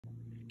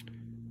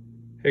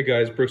Hey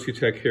guys, Brooksy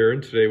Tech here,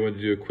 and today I wanted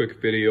to do a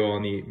quick video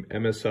on the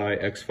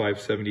MSI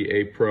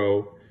X570-A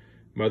Pro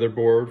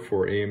motherboard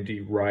for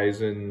AMD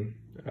RYZEN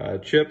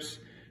chips.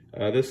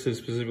 This is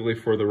specifically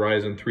for the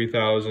RYZEN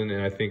 3000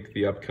 and I think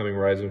the upcoming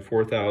RYZEN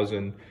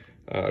 4000.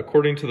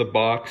 According to the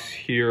box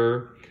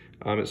here,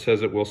 it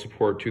says it will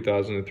support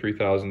 2000 and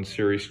 3000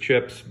 series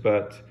chips,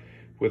 but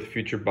with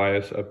future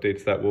BIOS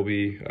updates that will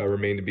be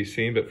remain to be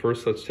seen. But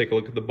first, let's take a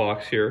look at the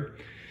box here.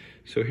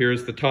 So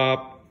here's the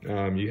top.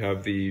 You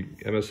have the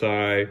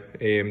MSI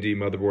AMD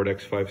Motherboard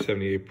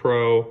X570-A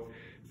Pro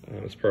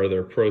as part of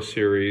their Pro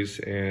Series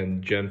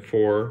and Gen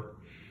 4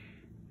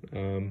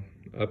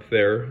 up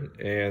there.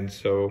 And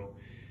so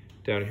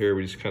down here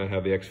we just kind of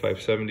have the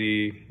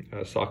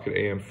X570 socket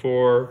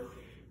AM4,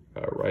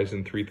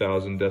 RYZEN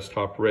 3000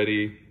 desktop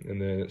ready,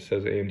 and then it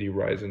says AMD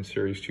RYZEN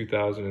Series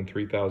 2000 and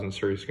 3000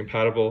 series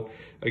compatible.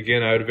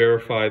 Again, I would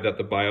verify that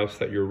the BIOS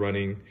that you're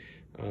running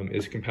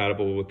is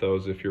compatible with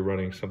those if you're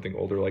running something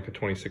older like a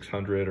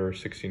 2600 or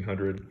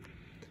 1600,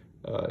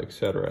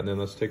 etc. And then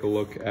let's take a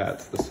look at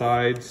the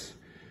sides.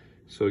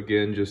 So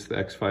again, just the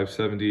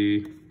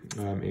X570,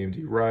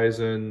 AMD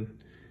RYZEN,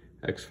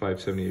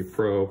 X570-A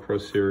Pro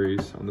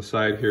Series. On the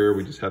side here,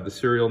 we just have the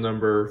serial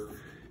number,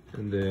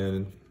 and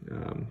then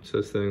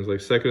says things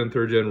like second and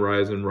third gen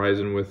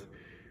RYZEN with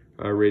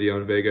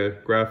Radeon Vega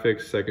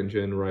graphics, second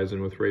gen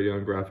RYZEN with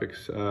Radeon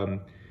graphics.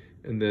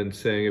 And then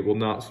saying it will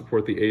not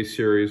support the A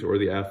series or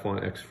the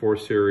Athlon X4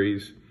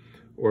 series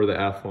or the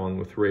Athlon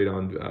with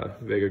Radeon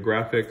Vega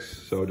graphics.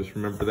 So just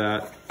remember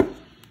that.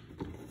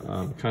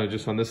 Kind of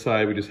just on this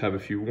side, we just have a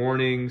few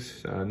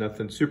warnings,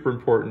 nothing super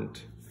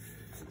important.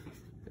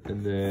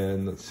 And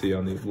then let's see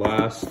on the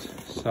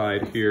last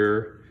side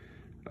here,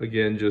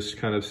 again, just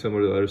kind of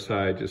similar to the other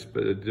side, just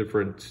but a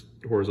different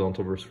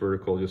horizontal versus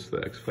vertical, just the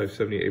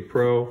X570-A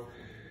Pro.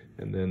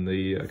 And then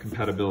the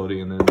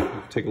compatibility, and then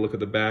take a look at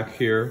the back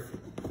here.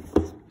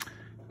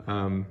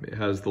 It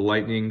has the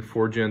Lightning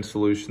 4 Gen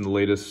solution, the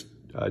latest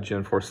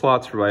Gen 4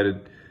 slots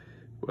provided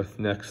with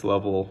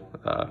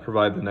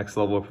provide the next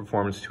level of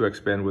performance,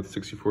 2x bandwidth,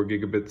 64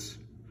 gigabits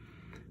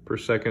per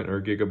second,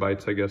 or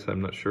gigabytes, I guess,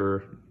 I'm not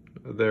sure.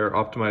 They're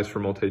optimized for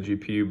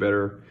multi-GPU,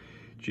 better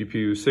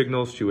GPU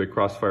signals, two-way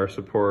crossfire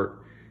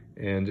support,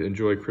 and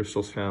enjoy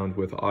crystals found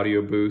with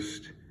audio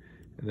boost.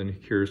 And then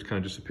here's kind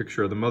of just a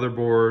picture of the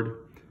motherboard.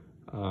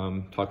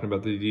 Talking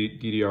about the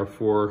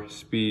DDR4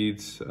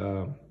 speeds,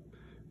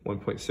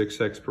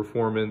 1.6x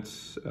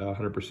performance,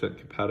 100%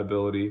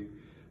 compatibility,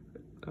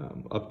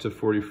 up to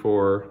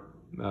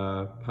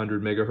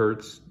 4400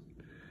 megahertz.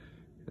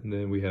 And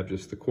then we have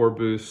just the core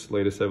boost,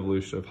 latest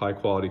evolution of high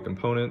quality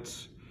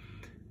components.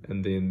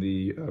 And then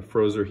the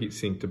Frozer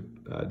heatsink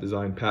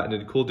design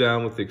patented cool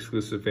down with the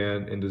exclusive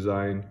fan and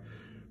design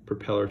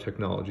propeller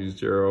technology,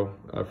 zero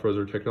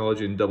Frozer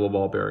technology, and double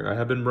ball bearing. I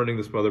have been running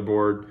this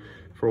motherboard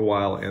for a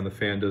while, and the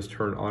fan does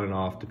turn on and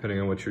off depending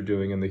on what you're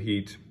doing in the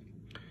heat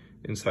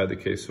inside the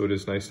case. So it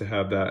is nice to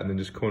have that. And then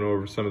just going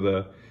over some of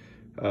the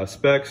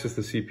specs is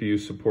the CPU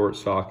support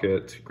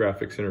socket,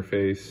 graphics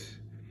interface,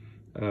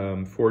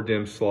 4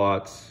 DIMM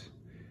slots,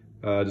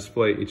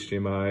 display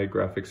HDMI,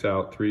 graphics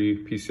out,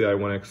 3 PCI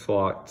 1X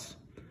slots,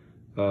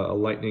 a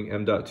Lightning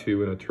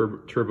M.2 and a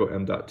Turbo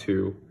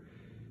M.2.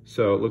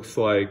 So it looks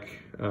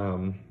like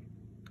the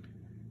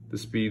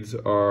speeds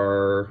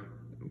are,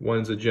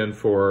 one's a Gen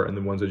 4 and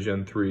then one's a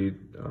Gen 3.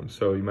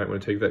 So you might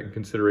want to take that in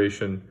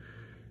consideration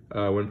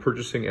when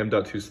purchasing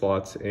M.2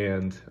 slots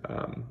and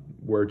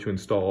where to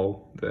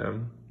install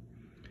them.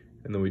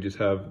 And then we just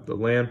have the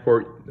Lan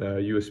Port,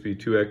 USB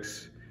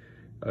 2X,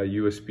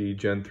 USB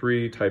Gen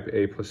 3, Type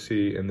A plus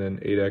C, and then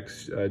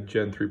 8X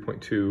Gen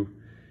 3.2,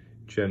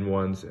 Gen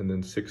 1s, and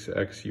then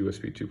 6X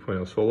USB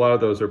 2.0. So a lot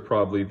of those are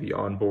probably the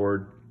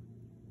onboard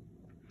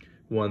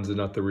ones and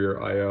not the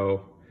rear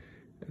I/O.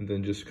 And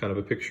then just kind of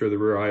a picture of the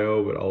rear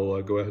I/O, but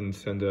I'll go ahead and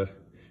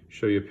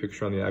show you a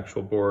picture on the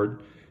actual board.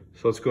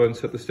 So let's go ahead and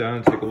set this down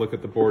and take a look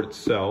at the board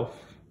itself.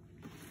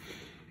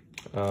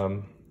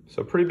 So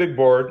pretty big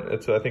board. I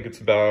think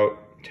it's about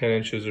 10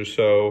 inches or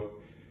so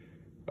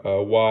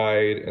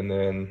wide, and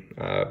then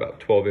about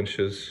 12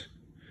 inches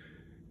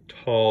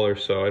tall or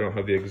so. I don't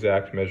have the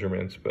exact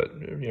measurements, but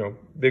you know,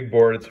 big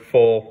board. It's a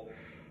full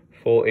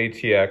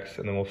ATX,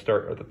 and then we'll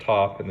start at the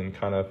top and then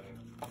kind of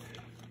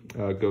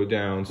go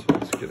down. So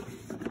let's get it.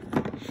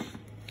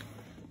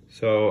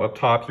 So up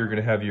top, you're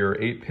gonna have your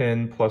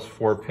 8-pin plus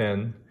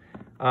 4-pin.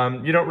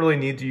 You don't really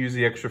need to use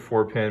the extra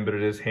 4-pin, but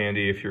it is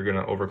handy if you're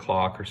gonna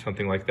overclock or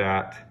something like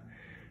that.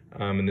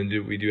 And then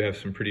we do have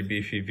some pretty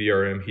beefy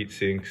VRM heat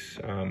sinks.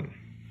 So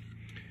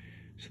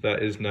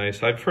that is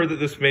nice. I've heard that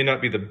this may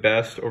not be the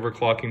best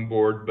overclocking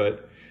board,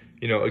 but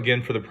you know,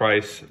 again, for the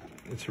price,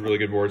 it's a really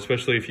good board,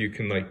 especially if you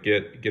can like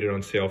get it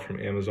on sale from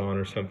Amazon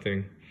or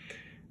something.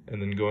 And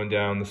then going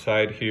down the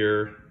side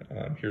here,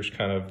 here's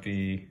kind of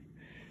the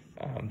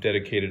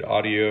dedicated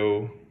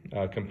audio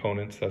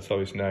components. That's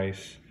always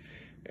nice.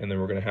 And then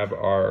we're gonna have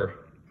our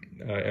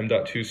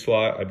M.2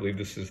 slot. I believe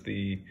this is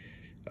the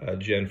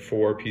Gen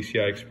 4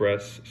 PCI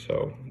Express,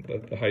 so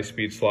the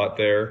high-speed slot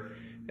there.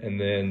 And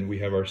then we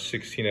have our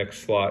 16X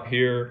slot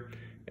here,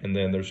 And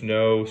then there's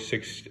no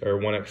 6 or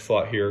 1X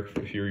slot here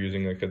if you're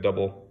using like a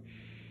double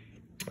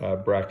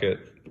bracket,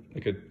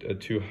 like a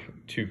two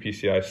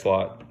PCI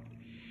slot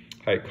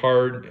height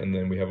card. And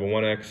then we have a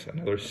 1X,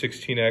 another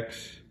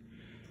 16X.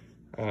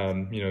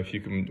 You know, if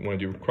you want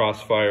to do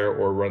crossfire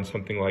or run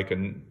something like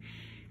a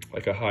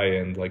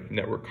high-end like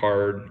network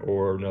card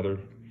or another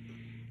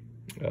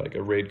like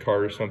a RAID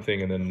card or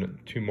something, and then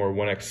 2 more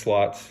 1X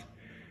slots.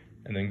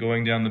 And then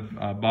going down the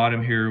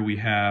bottom here, we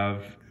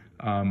have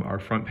our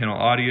front panel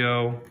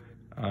audio,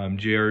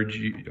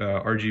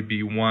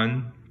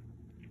 RGB1.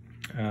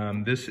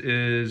 This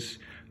is,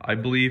 I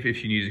believe,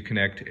 if you need to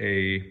connect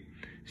a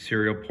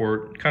serial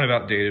port, kind of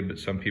outdated, but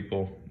some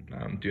people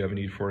do have a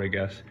need for it, I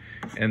guess.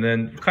 And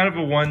then kind of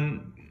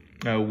one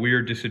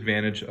weird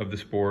disadvantage of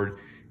this board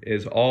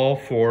is all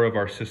 4 of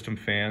our system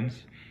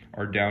fans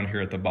are down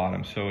here at the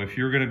bottom. So if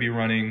you're going to be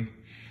running,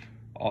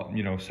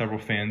 you know, several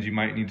fans, you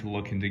might need to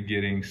look into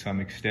getting some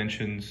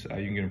extensions. You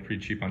can get them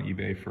pretty cheap on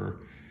eBay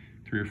for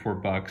 $3 or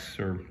 $4,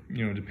 or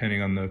you know,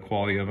 depending on the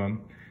quality of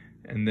them.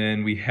 And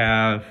then we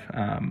have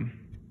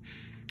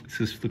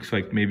this looks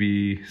like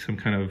maybe some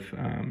kind of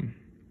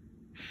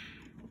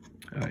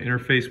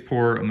interface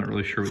port. I'm not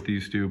really sure what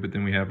these do, but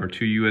then we have our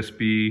 2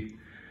 USB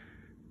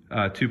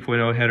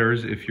 2.0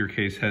 headers if your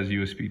case has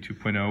USB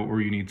 2.0,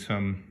 or you need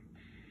some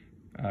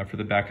for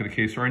the back of the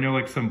case, or I know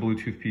like some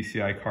Bluetooth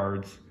PCI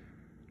cards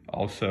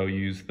also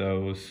use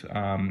those.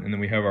 And then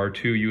we have our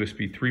 2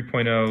 USB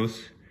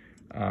 3.0s.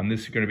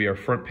 This is going to be our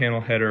front panel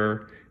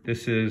header.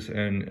 This is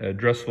an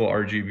addressable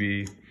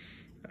RGB,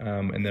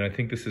 and then I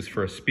think this is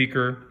for a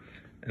speaker.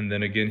 And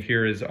then again,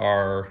 here is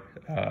our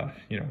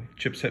you know,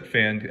 chipset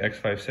fan. The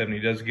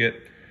X570 does get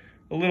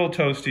a little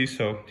toasty,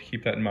 so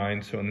keep that in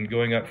mind. So, and then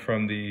going up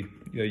from the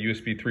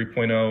USB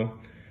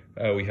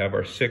 3.0, we have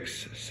our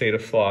 6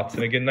 SATA slots.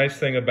 And again, nice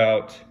thing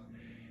about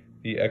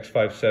the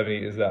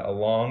X570 is that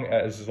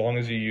as long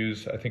as you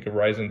use, I think, a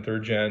RYZEN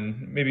 3rd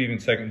gen, maybe even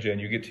 2nd gen,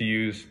 you get to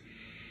use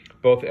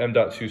both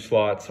M.2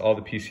 slots, all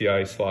the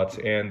PCI slots,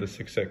 and the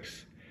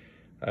 6X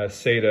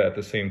SATA at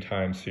the same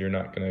time, so you're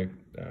not going to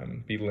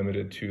be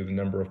limited to the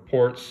number of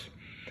ports.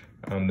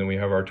 Then we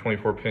have our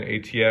 24-pin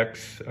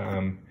ATX,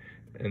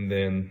 and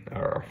then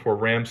our 4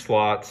 RAM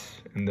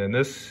slots, and then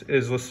this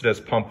is listed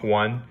as pump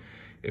 1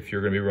 if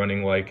you're going to be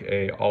running like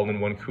a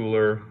all-in-one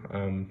cooler,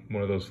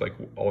 one of those like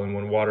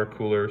all-in-one water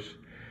coolers.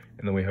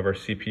 And then we have our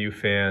CPU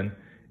fan,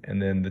 and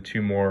then the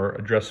 2 more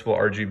addressable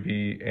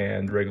RGB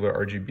and regular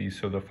RGB,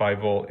 so the 5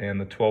 volt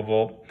and the 12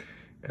 volt.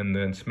 And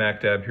then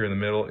smack dab here in the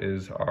middle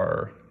is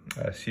our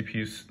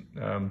CPU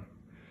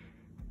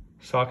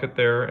socket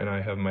there, and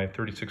I have my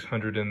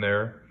 3600 in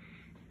there.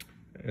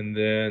 And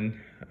then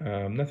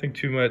nothing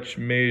too much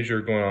major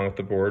going on with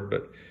the board,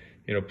 but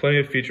you know, plenty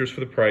of features for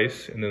the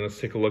price. And then let's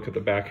take a look at the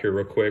back here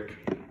real quick.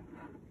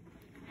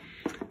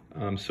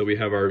 So we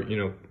have our, you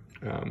know,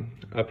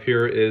 up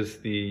here is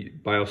the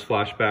BIOS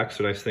flashback.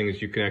 So nice thing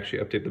is you can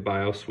actually update the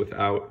BIOS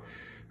without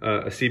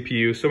a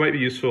CPU. So it might be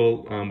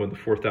useful when the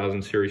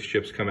 4000 series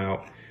chips come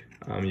out.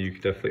 You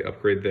can definitely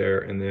upgrade there.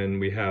 And then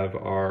we have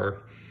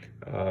our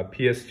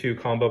PS2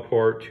 combo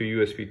port, 2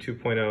 USB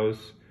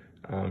 2.0s.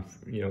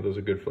 You know, those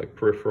are good for like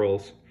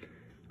peripherals.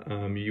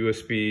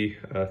 USB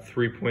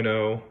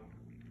 3.0.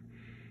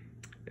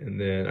 And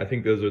then I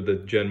think those are the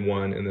Gen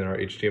 1, and then our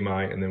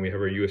HDMI, and then we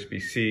have our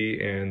USB-C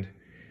and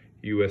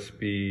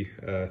USB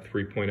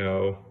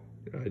 3.0,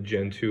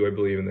 Gen 2, I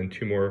believe, and then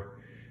 2 more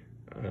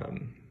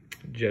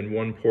Gen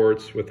 1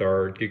 ports with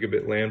our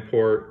gigabit Lan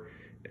Port.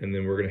 And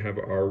then we're gonna have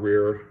our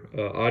rear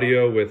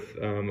audio with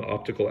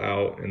optical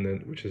out, and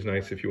then, which is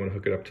nice if you wanna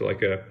hook it up to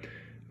like a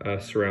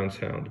surround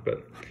sound.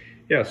 But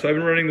yeah, so I've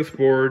been running this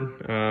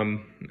board,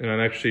 and I'm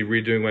actually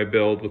redoing my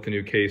build with the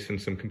new case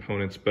and some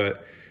components,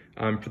 but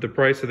for the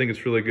price, I think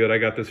it's really good. I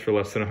got this for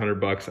less than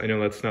 $100. I know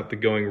that's not the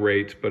going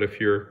rate, but if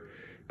you're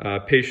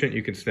patient,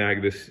 you can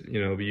snag this, you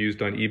know,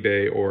 used on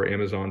eBay or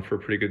Amazon for a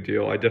pretty good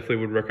deal. I definitely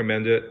would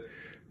recommend it,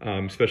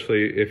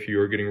 especially if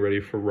you're getting ready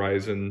for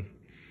RYZEN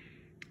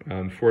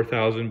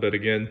 4000. But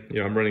again, you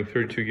know, I'm running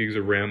 32 gigs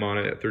of RAM on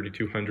it at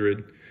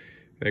 3200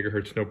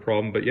 megahertz, no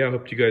problem. But yeah, I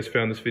hope you guys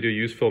found this video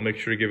useful. Make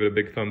sure to give it a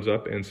big thumbs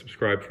up and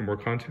subscribe for more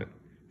content.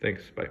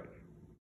 Thanks, bye.